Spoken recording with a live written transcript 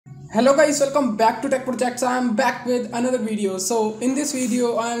Hello guys, welcome back to Tech Projects. I am back with another video. So in this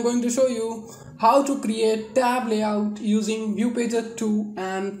video I am going to show you how to create tab layout using ViewPager 2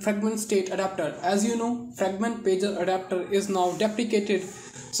 and fragment state adapter. As you know, fragment pager adapter is now deprecated.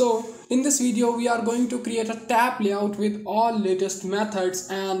 So in this video we are going to create a tab layout with all latest methods,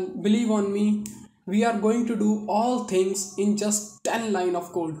 and believe on me, we are going to do all things in just 10 lines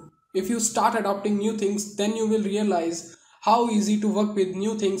of code. If you start adopting new things, then you will realize how easy to work with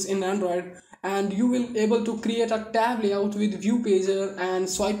new things in Android, and you will able to create a tab layout with ViewPager and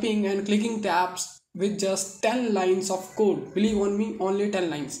swiping and clicking tabs with just 10 lines of code. Believe on me, only 10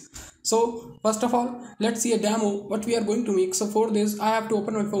 lines. So first of all, let's see a demo what we are going to make. So for this I have to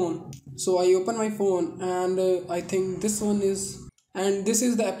open my phone. So I open my phone and I think this one is, and this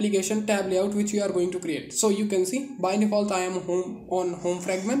is the application tab layout which we are going to create. So you can see by default I am on home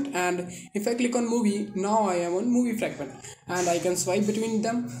fragment, and if I click on movie, now I am on movie fragment and I can swipe between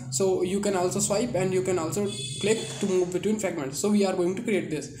them. So you can also swipe and you can also click to move between fragments. So we are going to create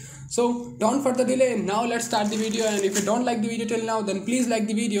this. So don't further delay, now let's start the video. And if you don't like the video till now, then please like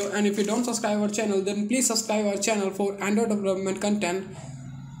the video, and if you don't subscribe our channel, then please subscribe our channel for Android development content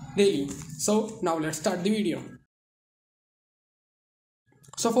daily. So now let's start the video.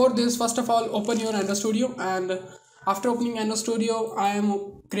 So for this, first of all, open your Android Studio, and after opening Android Studio I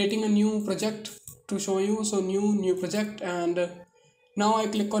am creating a new project to show you. So new project, and now I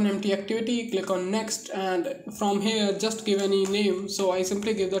click on empty activity, click on next, and from here just give any name. So I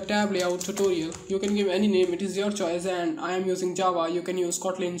simply give the tab layout tutorial. You can give any name, it is your choice, and I am using Java. You can use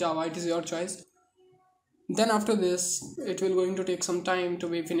Kotlin Java, it is your choice. Then after this it will going to take some time to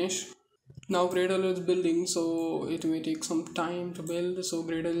be finished. Now Gradle is building, so it may take some time to build. So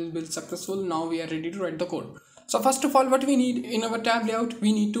Gradle is built successful. Now we are ready to write the code. So first of all, what we need in our tab layout,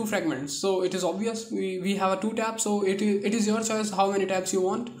 we need two fragments. So it is obvious we have a two tabs, so it is your choice how many tabs you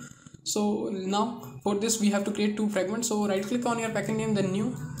want. So now for this we have to create two fragments. So right click on your package name, then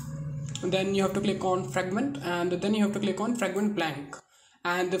new, then you have to click on fragment, and then you have to click on fragment blank,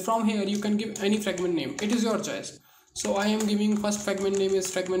 and from here you can give any fragment name, it is your choice. So I am giving first fragment name is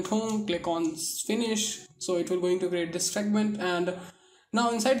fragment home, click on finish. So it will going to create this fragment, and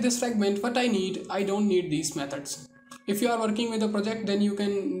now inside this fragment what I don't need these methods. If you are working with a project, then you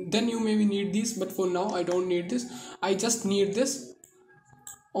maybe need these, but for now I don't need this. I just need this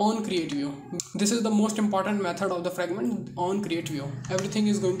on create view. This is the most important method of the fragment, on create view. Everything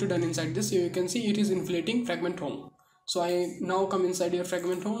is going to done inside this. So you can see it is inflating fragment home. So I now come inside your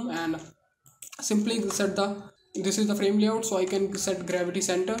fragment home and simply set this is the frame layout, so I can set gravity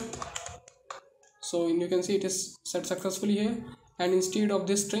center. So you can see it is set successfully here, and instead of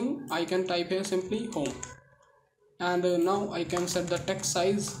this string I can type here simply home, and now I can set the text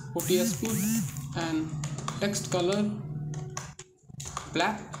size OTSP and text color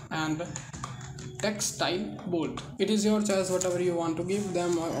black and text style bold. It is your choice whatever you want to give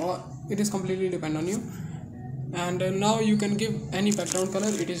them, or it is completely depend on you. And now you can give any background color,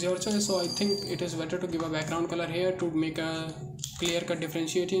 it is your choice. So I think it is better to give a background color here to make a clear cut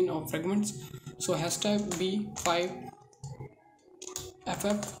differentiating of fragments. So hashtag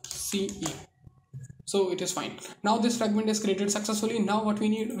B5FFCE. So it is fine. Now this fragment is created successfully. Now what we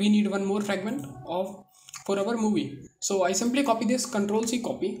need one more fragment for our movie. So I simply copy this, Ctrl+C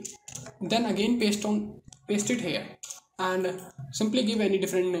copy, then again paste it here, and simply give any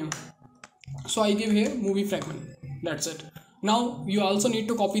different name. So I give here movie fragment, that's it. Now you also need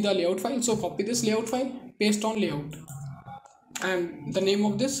to copy the layout file. So copy this layout file, paste on layout, and the name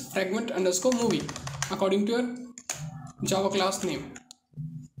of this fragment underscore movie according to your Java class name.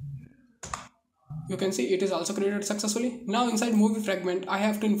 You can see it is also created successfully. Now inside movie fragment I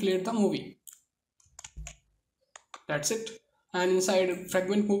have to inflate the movie, that's it. And inside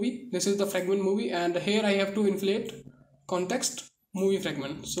fragment movie, this is the fragment movie, and here I have to inflate context movie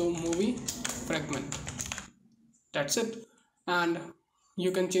fragment. So movie fragment, that's it. And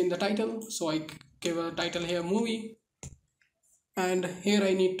you can change the title. So I give a title here movie, and here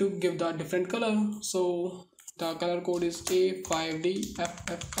I need to give the different color. So the color code is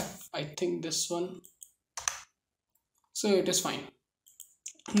A5DFFF, I think this one. So it is fine.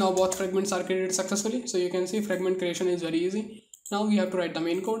 Now both fragments are created successfully. So you can see fragment creation is very easy. Now we have to write the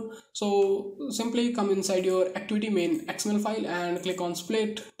main code. So simply come inside your activity main XML file and click on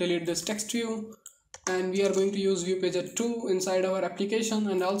split, delete this text view, and we are going to use ViewPager 2 inside our application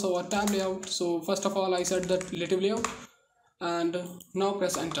and also our tab layout. So first of all I set the relative layout, and now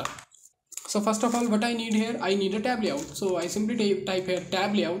press enter. So first of all what I need here, I need a tab layout. So I simply type here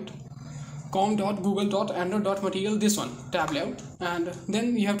tab layout com.google.android.material, this one tab layout, and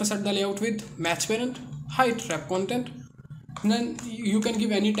then you have to set the layout with match parent, height, wrap content, Then you can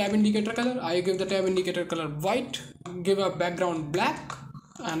give any tab indicator color. I give the tab indicator color white, give a background black,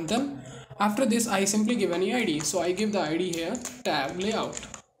 and then after this I simply give any ID. So I give the ID here tab layout,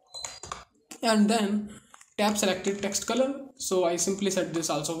 and then tab selected text color. So I simply set this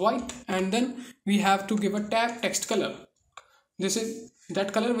also white, and then we have to give a tab text color. This is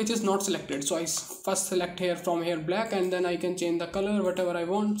that color which is not selected. So I first select here from here black, and then I can change the color whatever I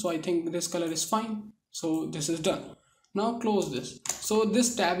want. So I think this color is fine. So this is done. Now close this. So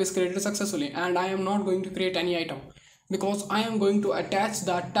this tab is created successfully, and I am not going to create any item because I am going to attach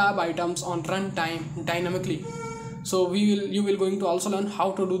the tab items on runtime dynamically. So you will going to also learn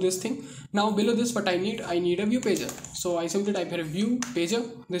how to do this thing. Now below this what I need a view pager. So I simply type here view pager.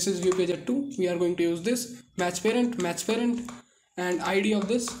 This is view pager 2. We are going to use this match parent, and ID of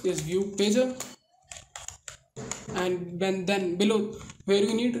this is view pager. And then below where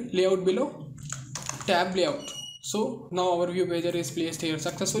we need layout below tab layout. So now our view pager is placed here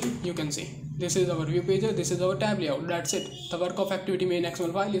successfully. You can see this is our view pager, this is our tab layout. That's it. The work of activity main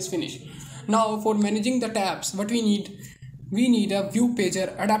XML file is finished. Now for managing the tabs, what we need a view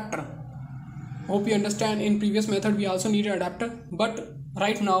pager adapter. Hope you understand. In previous method we also need an adapter, but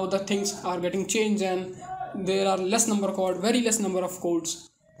right now the things are getting changed and there are very less number of codes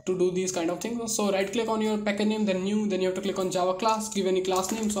to do these kind of things. So right click on your package name, then new, then you have to click on Java class, give any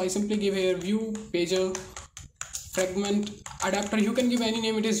class name. So I simply give here view pager fragment adapter. You can give any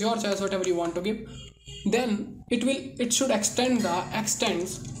name, it is your choice, whatever you want to give. Then it should extends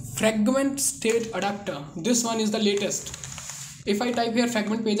fragment state adapter. This one is the latest. If I type here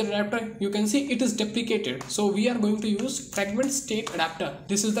fragment pager adapter, you can see it is deprecated. So we are going to use fragment state adapter.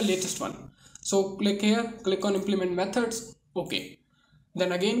 This is the latest one. So click here, click on implement methods. Okay.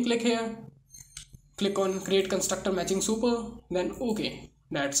 Then again click here, click on create constructor matching super, then okay.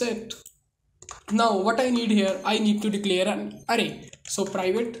 That's it. Now what I need here, I need to declare an array. So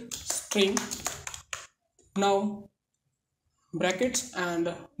private string, now brackets,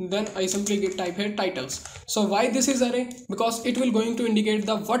 and then I simply type here titles. So why this is array? Because it will going to indicate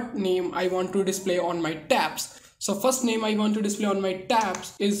the what name I want to display on my tabs. So first name I want to display on my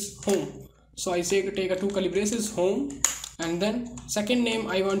tabs is home. So I say take a two curly braces home, and then second name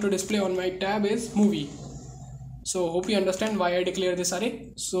I want to display on my tab is movie. So hope you understand why I declare this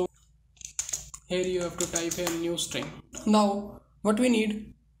array. So here you have to type here new string. Now what we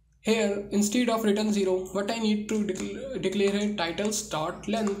need here, instead of return 0, what I need to declare here titles dot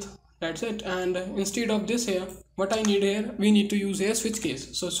length. That's it. And instead of this here, what I need here, we need to use here switch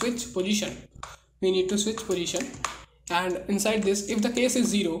case. So switch position, we need to switch position, and inside this if the case is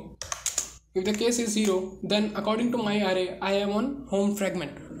 0, then according to my array I am on home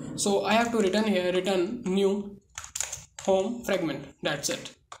fragment. So I have to return new home fragment. That's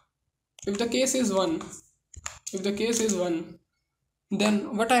it. If the case is 1,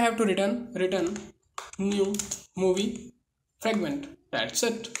 then what I have to return new movie fragment. That's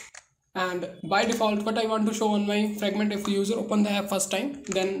it. And by default what I want to show on my fragment, if the user open the app first time,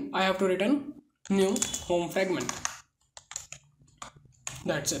 then I have to return new home fragment.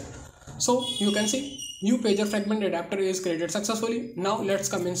 That's it. So you can see view pager fragment adapter is created successfully. Now let's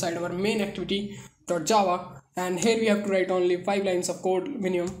come inside our main activity.java, and here we have to write only 5 lines of code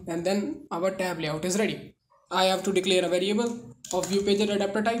minimum, and then our tab layout is ready. I have to declare a variable of view pager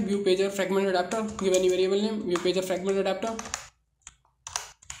adapter type, view pager fragment adapter, give any variable name, view pager fragment adapter.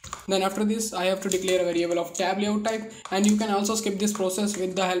 Then after this I have to declare a variable of tab layout type, and you can also skip this process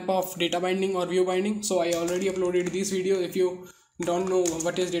with the help of data binding or view binding. So I already uploaded these videos. If you don't know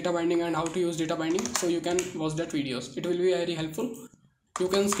what is data binding and how to use data binding, so you can watch that videos. It will be very helpful. You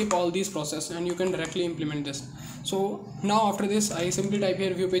can skip all these process and you can directly implement this. So now after this I simply type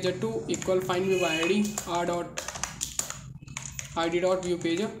here view pager 2 equal find view by id r.id view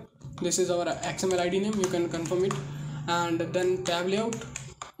pager. This is our XML ID name, you can confirm it. And then tab layout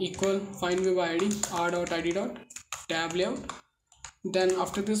equal find view by id r.id tab layout. Then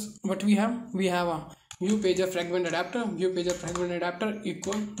after this what we have a view pager fragment adapter,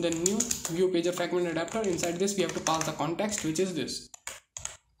 equal then new view pager fragment adapter. Inside this we have to pass the context, which is this.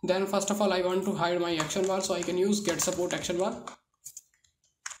 Then first of all I want to hide my action bar, so I can use get support action bar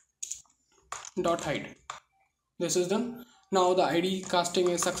dot hide. This is done. Now the ID casting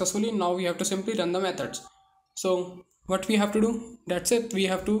is successfully. Now we have to simply run the methods. So what we have to do, that's it. We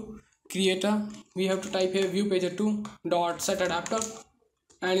have to type here view pager 2 dot set adapter,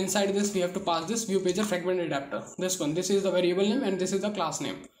 and inside this we have to pass this view pager fragment adapter. This is the variable name and this is the class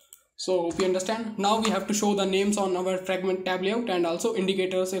name. So hope you understand. Now we have to show the names on our fragment tab layout and also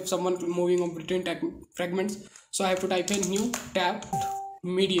indicators if someone moving on between fragments. So I have to type in new tab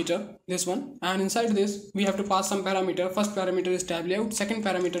mediator, this one, and inside this we have to pass some parameter. First parameter is tablayout, second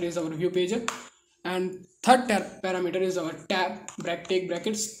parameter is our view pager, and third parameter is our tab, take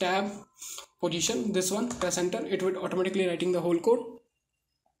brackets, tab position, this one, press enter, it would automatically writing the whole code.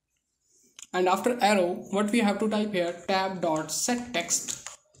 And after arrow, what we have to type here, tab dot set text,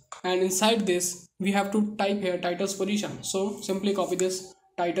 and inside this we have to type here titles position. So simply copy this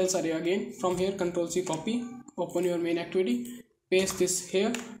titles array again from here, control C, copy, open your main activity, paste this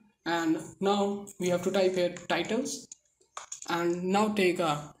here, and now we have to type here titles, and now take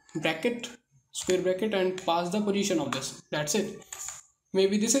a bracket, square bracket, and pass the position of this. That's it.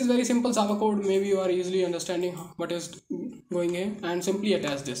 Maybe this is very simple Java code, maybe you are easily understanding what is going here, and simply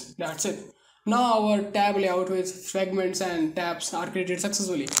attach this. That's it. Now our tab layout with fragments and tabs are created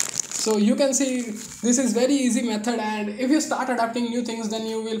successfully. So you can see this is very easy method, and if you start adapting new things, then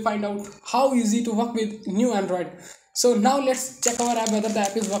you will find out how easy to work with new Android. So now let's check our app whether the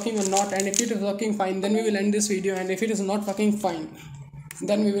app is working or not, and if it is working fine, then we will end this video, and if it is not working fine,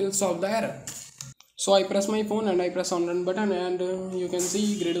 then we will solve the error. So I press my phone and I press on run button, and you can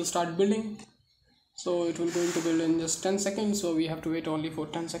see grid will start building. So it will going to build in just 10 seconds, so we have to wait only for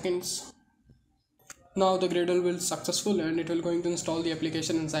 10 seconds. Now the Gradle will successful, and it will going to install the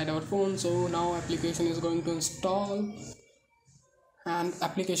application inside our phone. So now application is going to install, and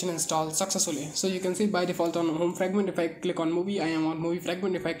application installed successfully. So you can see by default on home fragment, if I click on movie, I am on movie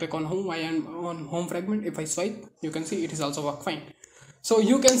fragment. If I click on home, I am on home fragment. If I swipe, you can see it is also work fine. So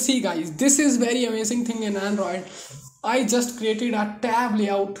you can see guys, this is very amazing thing in Android. I just created a tab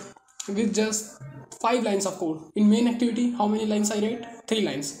layout with just 5 lines of code. In main activity, how many lines I write? 3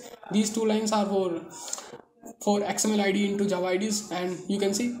 lines. These 2 lines are for XML ID into Java IDs, and you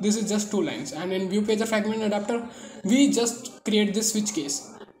can see this is just 2 lines. And in view pager fragment adapter, we just create this switch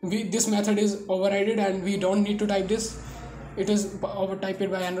case. This method is overridden, and we don't need to type this. It is over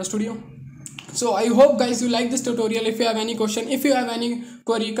typed by Android Studio. So I hope guys you like this tutorial. If you have any question, if you have any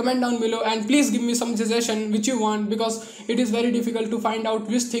query, comment down below, and please give me some suggestion which you want, because it is very difficult to find out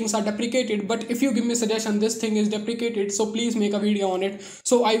which things are deprecated. But if you give me suggestion this thing is deprecated, so please make a video on it,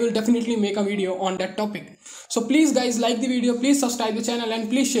 so I will definitely make a video on that topic. So please guys, like the video, please subscribe the channel, and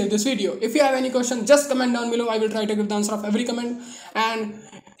please share this video. If you have any question, just comment down below. I will try to give the answer of every comment,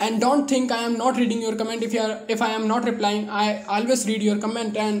 and don't think I am not reading your comment. If I am not replying, I always read your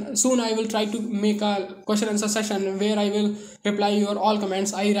comment, and soon I will try to make a question answer session where I will reply your all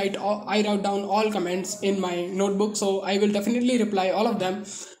comments. I write down all comments in my notebook, so I will definitely reply all of them,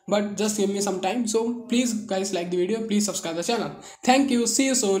 but just give me some time. So please guys, like the video, please subscribe the channel. Thank you, see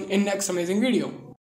you soon in next amazing video.